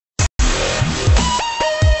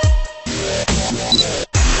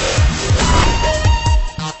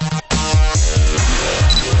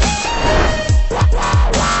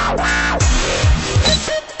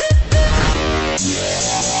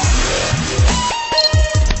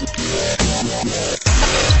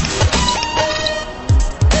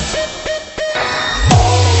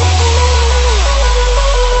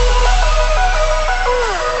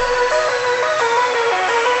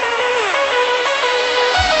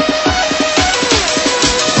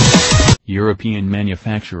European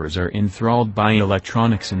manufacturers are enthralled by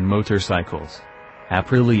electronics in motorcycles.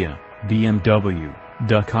 Aprilia, BMW,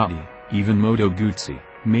 Ducati, even Moto Guzzi,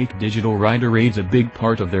 make digital rider aids a big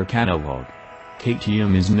part of their catalog.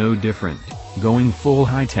 KTM is no different, going full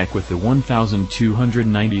high-tech with the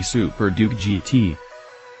 1290 Super Duke GT.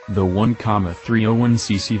 The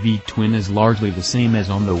 1.301cc V-twin is largely the same as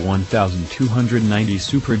on the 1290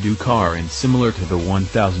 Super Duke R and similar to the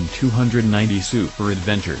 1290 Super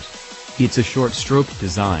Adventures. It's a short-stroke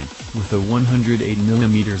design, with a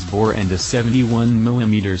 108mm bore and a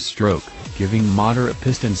 71mm stroke, giving moderate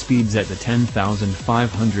piston speeds at the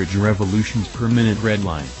 10,500 revolutions per minute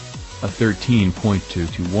redline. A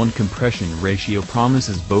 13.2-to-1 compression ratio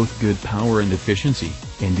promises both good power and efficiency,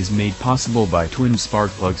 and is made possible by twin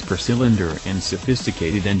spark plugs per cylinder and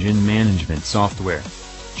sophisticated engine management software.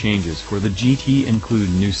 Changes for the GT include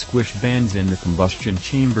new squish bands in the combustion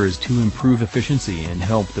chambers to improve efficiency and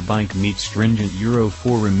help the bike meet stringent Euro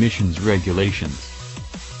 4 emissions regulations.